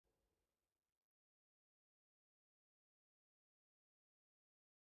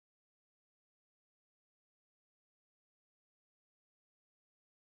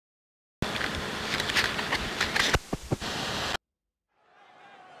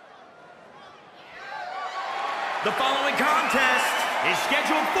The following contest is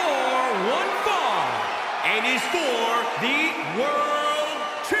scheduled for one fall and is for the World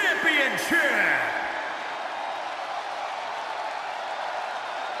Championship.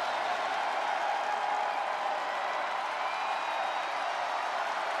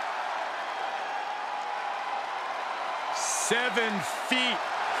 Seven feet,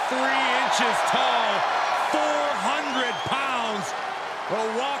 3 inches tall, 400 pounds.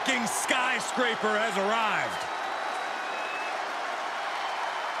 A walking skyscraper has arrived.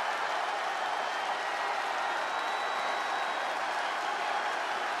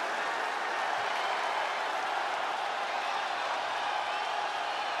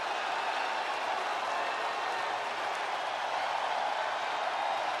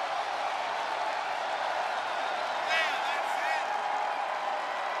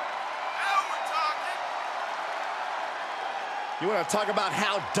 You want to talk about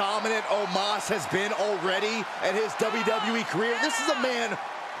how dominant Omos has been already in his WWE career? This is a man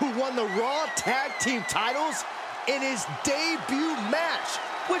who won the Raw Tag Team titles in his debut match,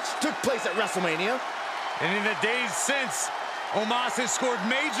 which took place at WrestleMania. And in the days since, Omos has scored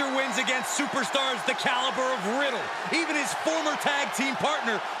major wins against superstars the caliber of Riddle, even his former tag team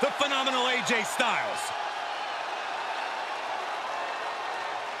partner, the phenomenal AJ Styles.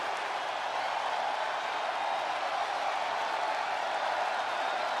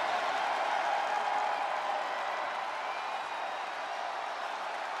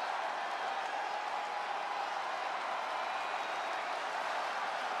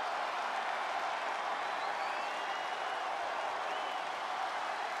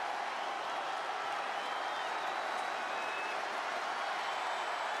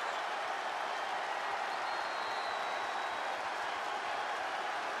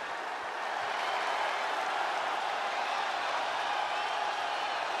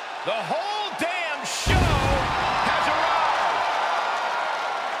 The whole damn show has arrived.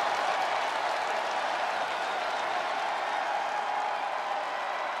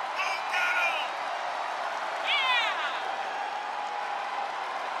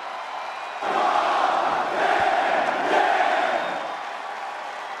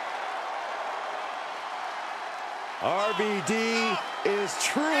 RVD is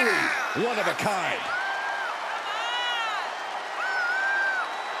truly one of a kind.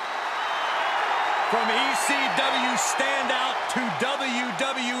 From ECW standout to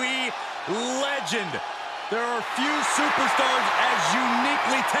WWE legend, there are few superstars as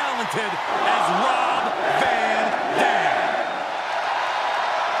uniquely talented as Rob Van Dam.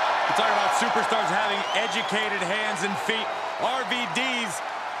 You talk about superstars having educated hands and feet. RVDs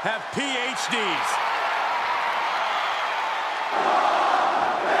have PhDs.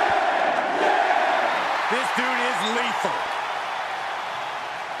 This dude is lethal.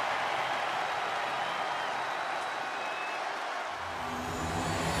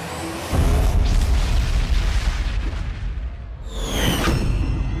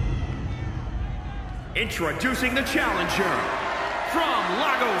 Introducing the challenger from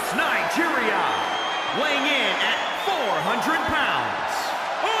Lagos, Nigeria, weighing in at 400 pounds,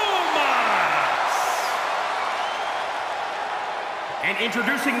 Omos! And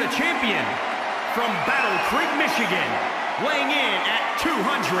introducing the champion from Battle Creek, Michigan, weighing in at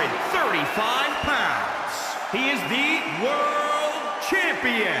 235 pounds. He is the World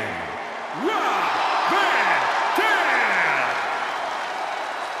Champion, Rob Van Dam!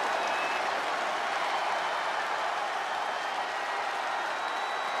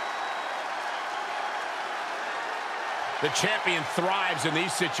 The champion thrives in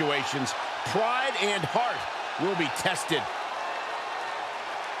these situations. Pride and heart will be tested.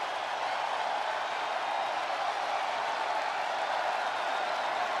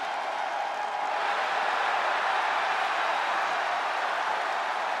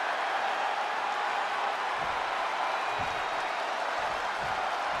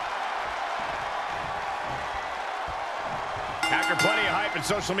 After plenty of hype and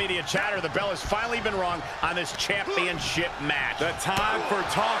social media chatter, the bell has finally been rung on this championship match. The time for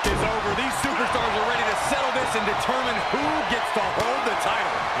talk is over. These superstars are ready to settle this and determine who gets to hold the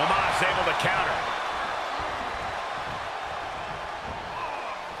title. Omos able to counter.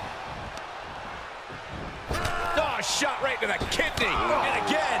 Oh, shot right to the kidney. And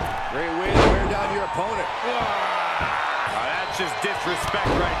again. Great way to wear down your opponent. Oh, that's just disrespect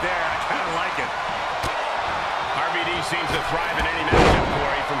right there. I kind of like it. RVD seems to thrive in any matchup,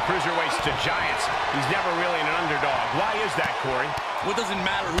 Corey. From cruiserweights to giants, he's never really an underdog. Why is that, Corey? Well, it doesn't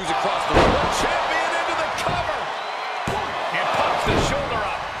matter who's across the room. Champion into the cover. And pops the shoulder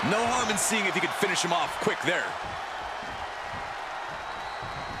up. No harm in seeing if he could finish him off quick there.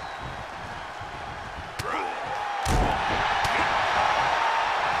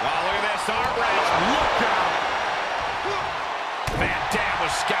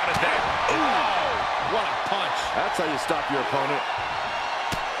 scouted that. Ooh, what a punch. That's how you stop your opponent.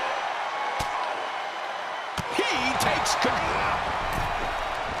 He takes control.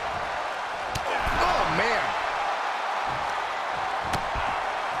 Oh, man.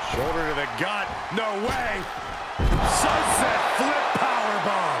 Shoulder to the gut. No way. Sunset flip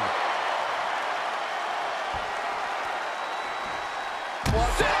powerbomb.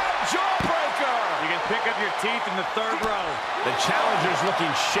 Jawbreaker. You can pick up your teeth in the third row. The challenger's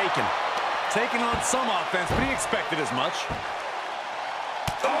looking shaken. Taking on some offense, but he expected as much.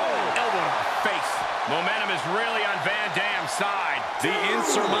 Elbow to the face. Momentum is really on Van Dam's side. The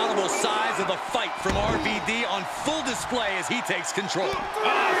insurmountable size of the fight from RVD on full display as he takes control.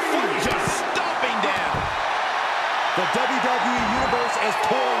 Foot just stomping down. The WWE Universe is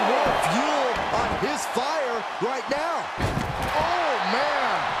pouring more fuel on his fire right now. Oh,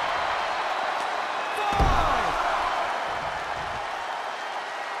 man.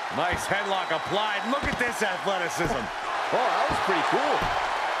 Nice headlock applied. Look at this athleticism. Oh, that was pretty cool.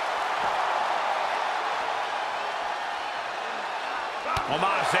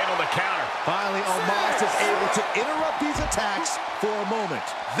 Omos able to counter. Finally, Omos is able to interrupt these attacks for a moment.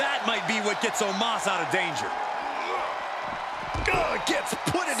 That might be what gets Omos out of danger. Gets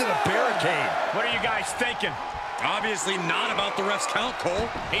put into the barricade. What are you guys thinking? Obviously not about the ref's count, Cole.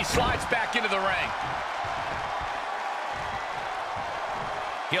 He slides back into the ring.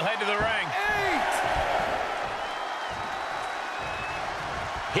 He'll head to the ring.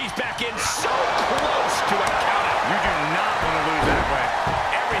 8. He's back in so close to a counter. You do not want to lose that way.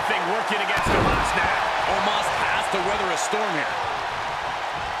 Everything working against Omos now. Omos has to weather a storm here.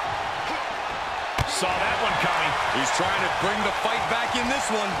 Saw that one coming. He's trying to bring the fight back in this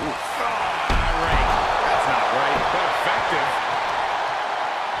one. Right. That's not right, but effective.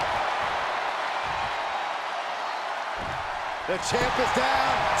 The champ is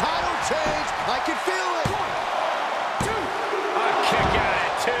down. Title change. I can feel it. 1, 2. A kick out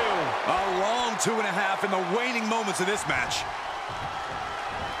at 2. A long 2.5 in the waning moments of this match.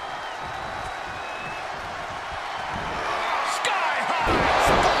 Sky high.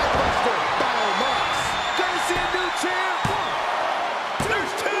 Spinebuster by Omos. Gonna see a new champ. 1, 2.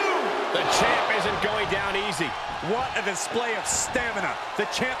 There's 2. The champ isn't going down easy. What a display of stamina. The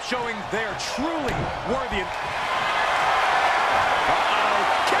champ showing they are truly worthy of...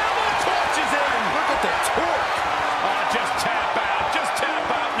 Camel clutches in. Look at the torque. Oh, just tap out. Just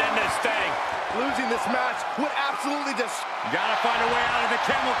tap out and end this thing. Losing this match would absolutely just... Gotta find a way out of the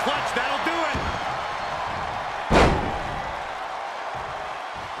camel clutch. That'll do it.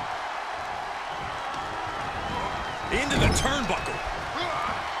 Into the turnbuckle.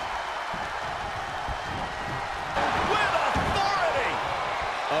 With authority.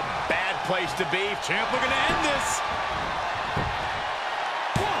 A bad place to be. Champ looking to end this.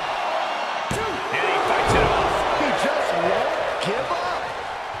 1, 2. And he fights it off. He just won't give up.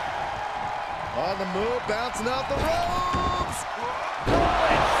 On the move, bouncing off the ropes.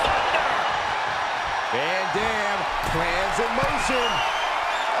 And thunder. Van Dam, plans in motion.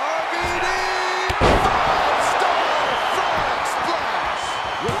 RVD, 5-star frog splash.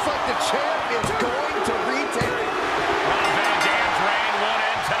 Looks like the champ is going to retake. Van Dam's reign won't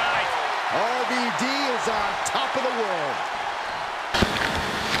end tonight. RVD is on top of the world.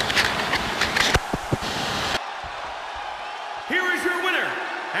 Here is your winner,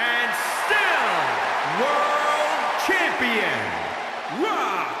 and still World Champion,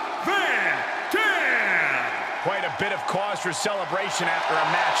 Van Dam. Quite a bit of cause for celebration after a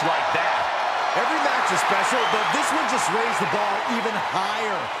match like that. Every match is special, but this one just raised the bar even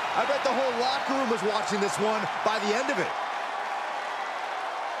higher. I bet the whole locker room was watching this one by the end of it.